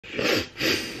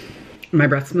My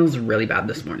breath smells really bad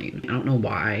this morning. I don't know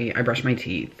why. I brushed my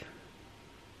teeth.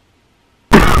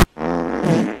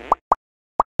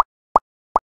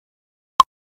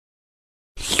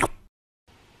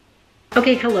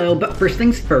 Okay, hello, but first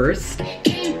things first.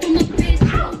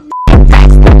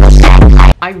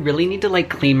 I really need to like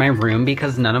clean my room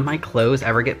because none of my clothes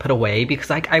ever get put away because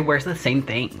like I wear the same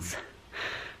things.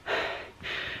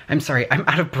 I'm sorry, I'm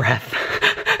out of breath.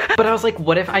 But I was like,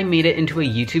 what if I made it into a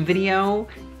YouTube video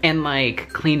and like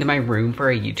cleaned my room for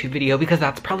a YouTube video, because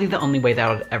that's probably the only way that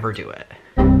I would ever do it.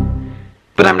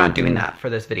 But I'm not doing that for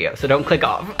this video, so don't click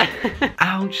off.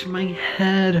 Ouch, my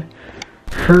head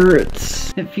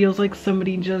hurts. It feels like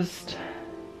somebody just...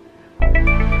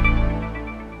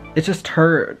 It just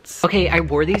hurts. Okay, I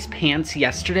wore these pants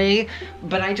yesterday,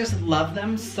 but I just love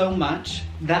them so much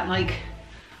that like,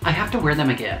 I have to wear them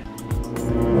again.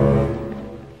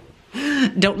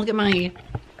 Don't look at my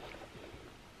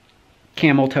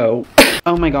camel toe.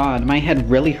 Oh my god, my head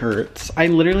really hurts. I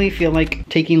literally feel like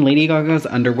taking Lady Gaga's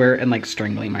underwear and like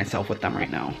strangling myself with them right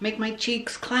now. Make my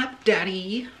cheeks clap,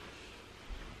 daddy.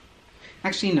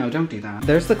 Actually, no, don't do that.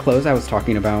 There's the clothes I was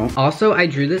talking about. Also, I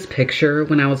drew this picture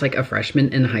when I was like a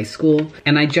freshman in high school,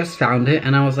 and I just found it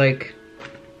and I was like,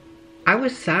 I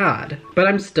was sad, but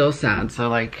I'm still sad. So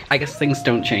like, I guess things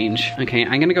don't change. Okay,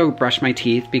 I'm gonna go brush my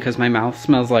teeth because my mouth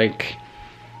smells like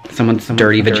someone's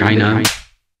dirty vagina.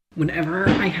 Whenever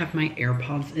I have my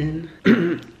AirPods in,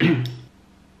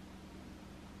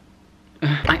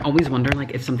 I always wonder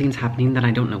like if something's happening that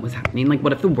I don't know what's happening. Like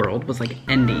what if the world was like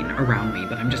ending around me,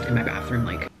 but I'm just in my bathroom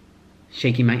like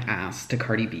shaking my ass to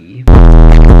Cardi B.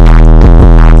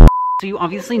 So you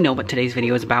obviously know what today's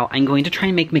video is about. I'm going to try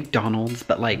and make McDonald's,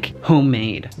 but like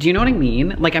homemade. Do you know what I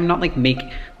mean? Like I'm not like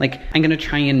I'm gonna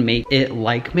try and make it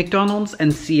like McDonald's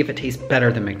and see if it tastes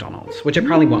better than McDonald's, which it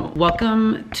probably won't.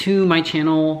 Welcome to my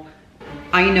channel.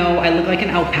 I know I look like an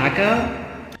alpaca.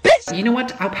 You know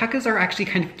what? Alpacas are actually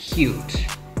kind of cute.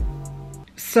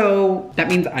 So that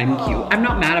means I'm cute. I'm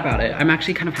not mad about it. I'm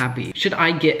actually kind of happy. Should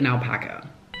I get an alpaca?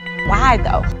 Why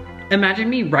though? Imagine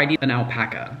me riding an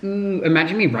alpaca. Ooh,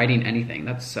 imagine me riding anything.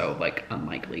 That's so like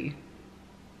unlikely.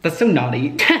 That's so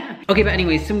naughty. Okay, but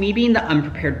anyways, so me being the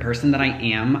unprepared person that I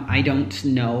am, I don't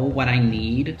know what I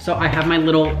need. So I have my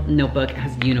little notebook, it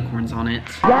has unicorns on it.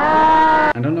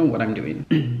 Yeah. I don't know what I'm doing.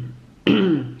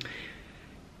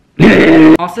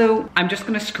 Also, I'm just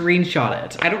gonna screenshot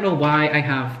it. I don't know why I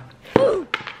have...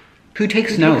 Who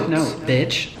takes notes,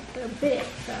 bitch? They're big,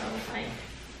 so like...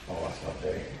 Oh, that's not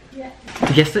big. Yeah.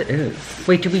 Yes, it is.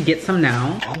 Wait, do we get some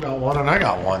now? I got one and I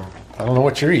got one. I don't know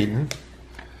what you're eating.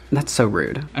 That's so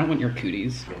rude. I don't want your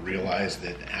cooties. You'll realize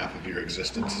that half of your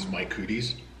existence is my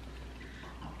cooties.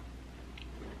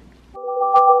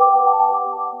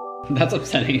 That's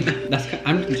upsetting.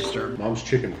 I'm disturbed. Mom's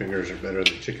chicken fingers are better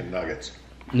than chicken nuggets.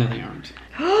 No, they aren't.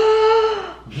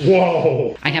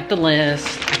 Whoa! I have the list.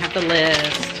 I have the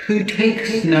list. Who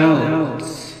takes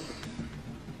notes?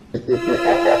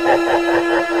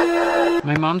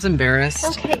 My mom's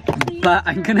embarrassed. Okay, but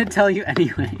I'm gonna tell you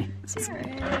anyways.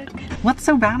 What's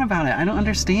so bad about it? I don't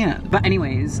understand. But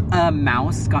anyways, a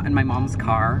mouse got in my mom's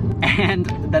car and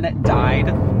then it died.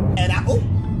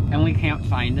 And we can't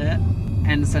find it.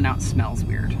 And so now it smells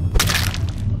weird.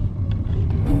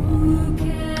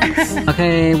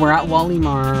 Okay, we're at Wally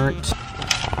Mart.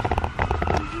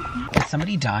 Is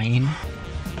somebody dying?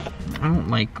 I don't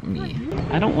like me.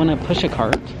 I don't want to push a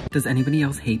cart. Does anybody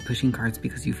else hate pushing carts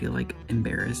because you feel like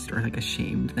embarrassed or like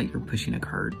ashamed that you're pushing a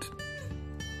cart?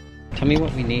 Tell me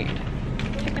what we need.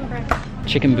 chicken breast.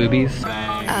 Chicken boobies.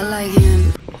 I like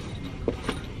him.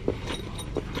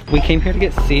 We came here to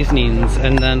get seasonings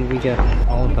and then we get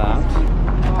all of that.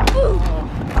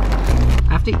 I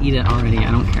have to eat it already,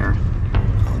 I don't care.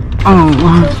 Oh.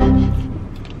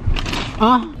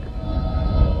 Oh.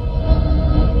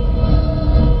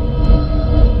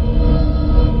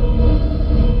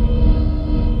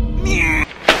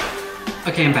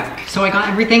 Okay, I'm back. So I got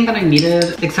everything that I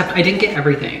needed, except I didn't get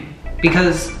everything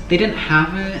because they didn't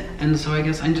have it, and so I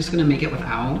guess I'm just gonna make it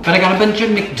without. But I got a bunch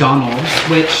of McDonald's,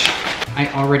 which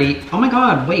I already, oh my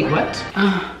god, wait, what?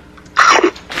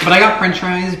 But I got french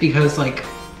fries because like,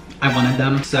 I wanted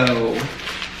them, so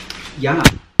yeah.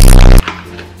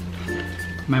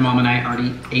 My mom and I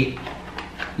already ate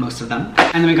most of them.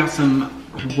 And then we got some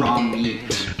raw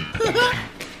meat.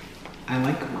 I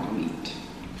like raw meat.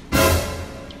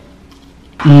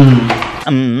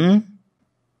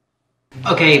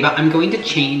 Okay, but I'm going to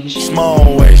change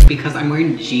small waist because I'm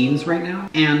wearing jeans right now.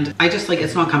 And I just like,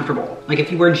 it's not comfortable. Like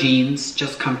if you wear jeans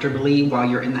just comfortably while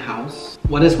you're in the house,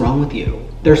 what is wrong with you?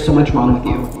 There's so much wrong with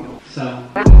you. So.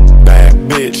 bad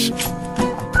bitch.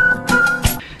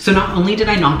 So not only did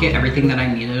I not get everything that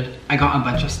I needed, I got a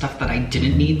bunch of stuff that I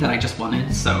didn't need that I just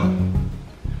wanted, so.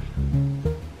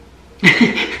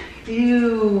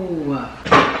 Ew.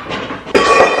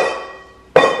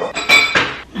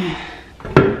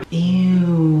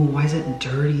 Ew, why is it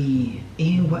dirty?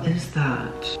 Ew, what is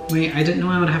that? Wait, I didn't know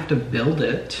I would have to build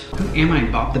it. Who am I,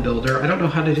 Bob the Builder? I don't know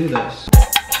how to do this.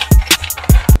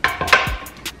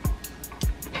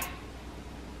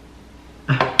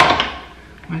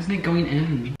 Why isn't it going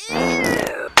in?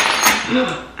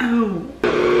 Ow.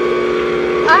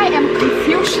 I am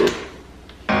confused.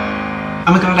 Oh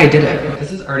my god, I did it.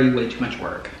 This is already way too much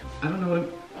work. I don't know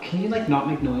what can you like not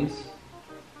make noise?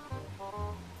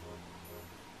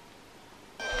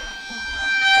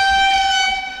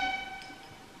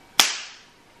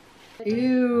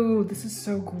 Ew, this is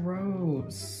so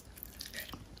gross.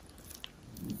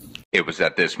 It was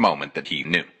at this moment that he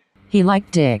knew. He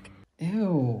liked dick.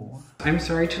 Ew. I'm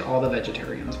sorry to all the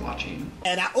vegetarians watching.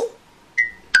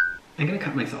 I'm gonna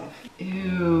cut myself.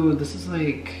 Ew, this is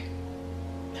like...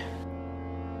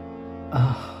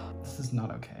 Ugh, this is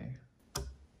not okay.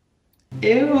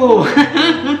 Ew!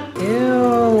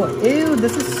 Ew, ew,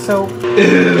 this is so...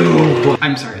 Ew!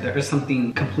 I'm sorry, there is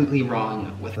something completely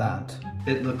wrong with that.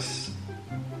 It looks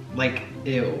like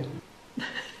ew.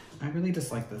 I really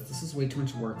dislike this. This is way too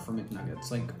much work for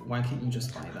McNuggets. Like, why can't you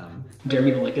just buy them? Dare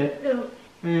me to lick it? Ew.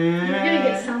 You're gonna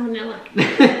get salmonella.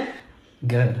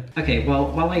 Good. Okay,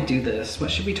 well, while I do this, what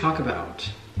should we talk about?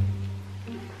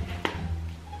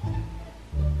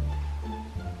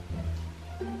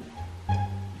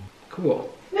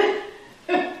 Cool.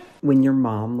 When your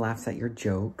mom laughs at your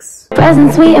jokes.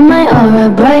 Present sweet in my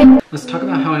aura bright. Let's talk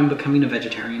about how I'm becoming a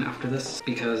vegetarian after this,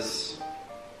 because...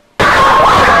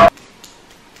 What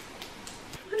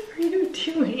are you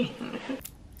doing?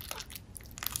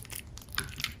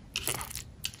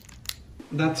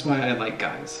 That's why I like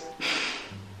guys.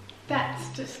 That's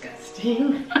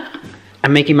disgusting.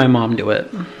 I'm making my mom do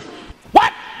it.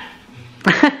 What?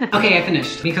 Okay, I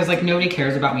finished. Because like nobody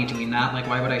cares about me doing that. Like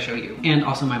why would I show you? And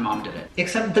also my mom did it.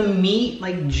 Except the meat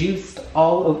like juiced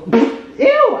all over.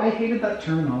 Ew, I hated that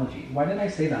terminology. Why did I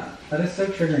say that? That is so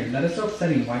triggering. That is so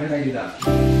upsetting. Why did I do that?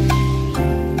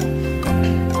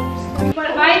 What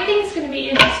I think is going to be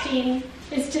interesting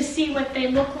is to see what they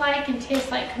look like and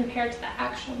taste like compared to the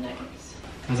actual nuggets.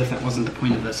 As if that wasn't the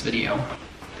point of this video.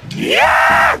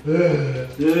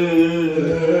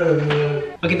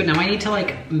 Okay, but now I need to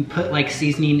like put like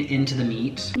seasoning into the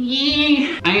meat.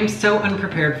 Yee. I am so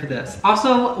unprepared for this.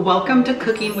 Also, welcome to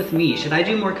Cooking with Me. Should I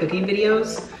do more cooking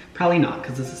videos? Probably not,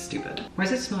 because this is stupid. Why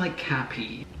does it smell like cat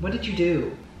pee? What did you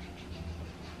do?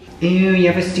 Ew, you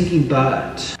have a stinky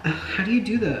butt. How do you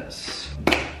do this?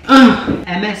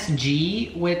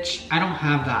 MSG, which I don't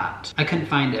have that. I couldn't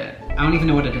find it. I don't even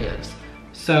know what it is.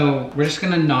 So we're just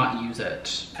gonna not use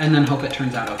it and then hope it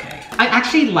turns out okay. I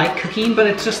actually like cooking, but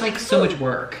it's just like so much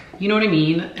work. You know what I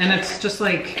mean? And it's just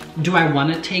like, do I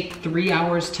wanna take 3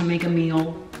 hours to make a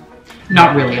meal?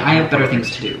 Not really, I have better things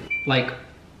to do. Like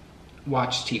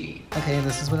watch TV. Okay,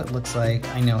 this is what it looks like.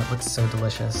 I know it looks so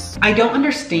delicious. I don't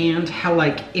understand how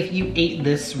like, if you ate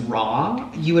this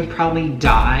raw, you would probably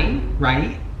die,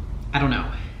 right? I don't know.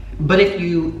 But if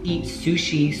you eat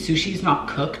sushi, sushi's not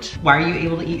cooked. Why are you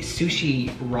able to eat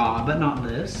sushi raw, but not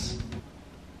this?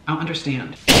 I don't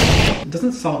understand.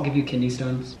 Doesn't salt give you kidney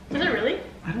stones? Is it really?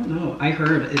 I don't know. I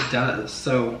heard it does,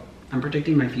 so I'm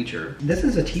predicting my future. This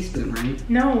is a teaspoon, right?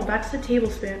 No, that's a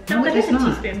tablespoon. No, that it is is a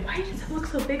not. teaspoon. Why does it look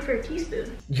so big for a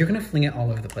teaspoon? You're gonna fling it all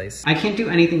over the place. I can't do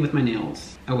anything with my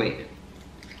nails. Oh wait.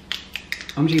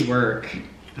 OMG work.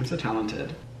 I'm so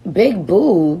talented. Big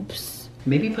boobs.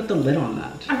 Maybe put the lid on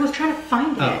that. I was trying to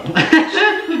find it.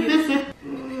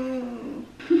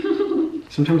 Oh.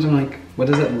 Sometimes I'm like, what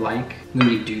is it like when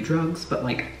you do drugs? But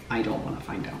like, I don't want to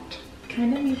find out.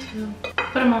 Kind of me too.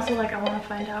 But I'm also like, I want to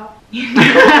find out.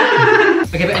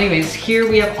 Okay, but anyways, here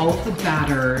we have all of the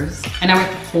batters. And now we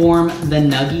have to form the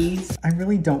nuggies. I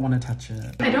really don't want to touch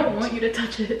it. I don't want you to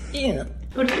touch it. Yeah.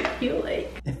 What does it feel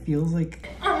like? It feels like...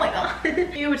 Oh my god.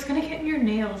 Ew, it's gonna get in your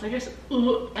nails. I just...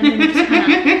 and then you just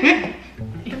kinda...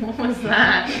 What was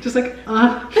that? Just like,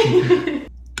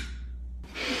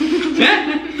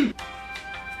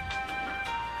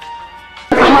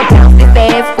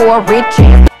 For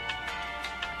riches.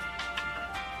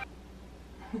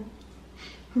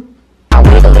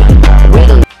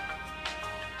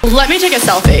 Let me take a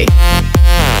selfie.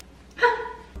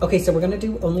 okay, so we're gonna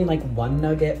do only like one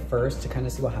nugget first to kind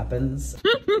of see what happens.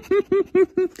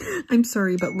 I'm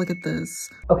sorry, but look at this.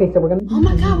 Okay, so we're gonna... Oh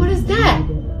my god, what is that?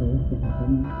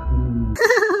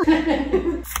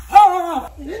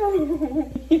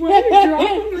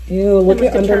 Ew, look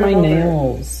at under my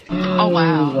nails. Oh,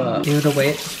 wow. Ew, the way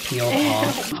it's peeled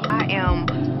off. I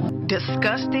am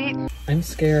disgusted. I'm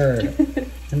scared.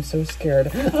 I'm so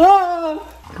scared. Ah!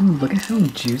 Ooh, look at how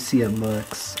juicy it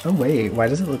looks. Oh wait, why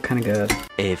does it look kind of good?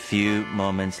 A few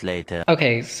moments later.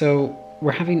 Okay, so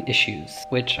we're having issues,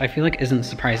 which I feel like isn't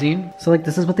surprising. So like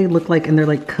this is what they look like and they're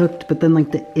like cooked, but then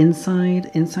like the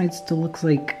inside still looks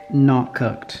like not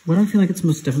cooked. What do I feel like it's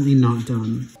most definitely not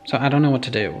done? So I don't know what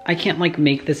to do. I can't like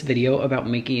make this video about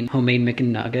making homemade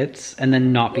McNuggets and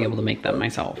then not be able to make them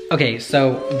myself. Okay,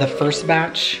 so the first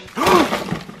batch,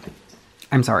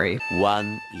 I'm sorry.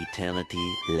 One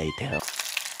eternity later.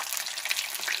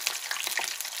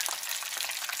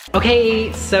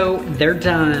 Okay, so they're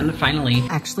done, finally.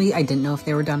 Actually, I didn't know if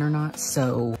they were done or not,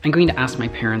 so... I'm going to ask my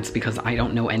parents because I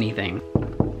don't know anything.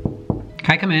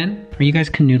 Can I come in? Are you guys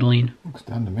canoodling? Looks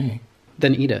done to me.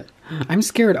 Then eat it. I'm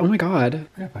scared, oh my god.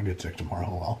 Yeah, if I get sick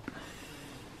tomorrow,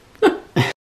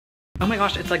 Oh my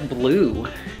gosh, it's like blue.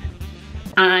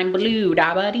 I'm blue,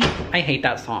 da buddy. I hate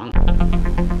that song.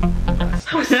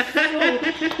 That was so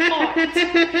hot.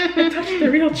 I touched the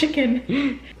real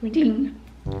chicken. Ding.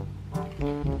 I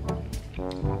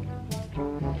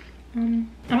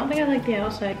don't think I like the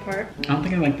outside part. I don't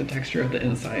think I like the texture of the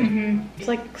inside. It's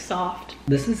like soft.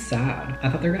 This is sad. I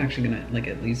thought they were actually gonna like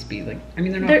at least be like, I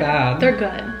mean, they're not bad. They're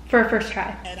good for a first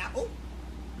try.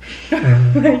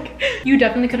 Like, you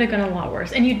definitely could have done a lot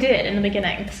worse, and you did in the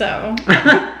beginning, so.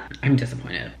 I'm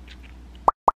disappointed.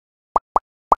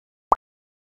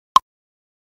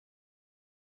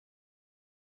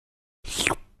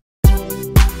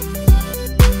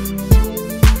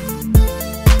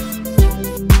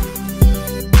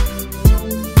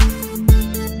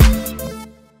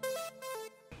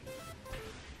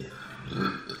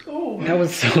 That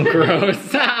was so gross.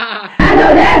 I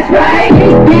know that's right.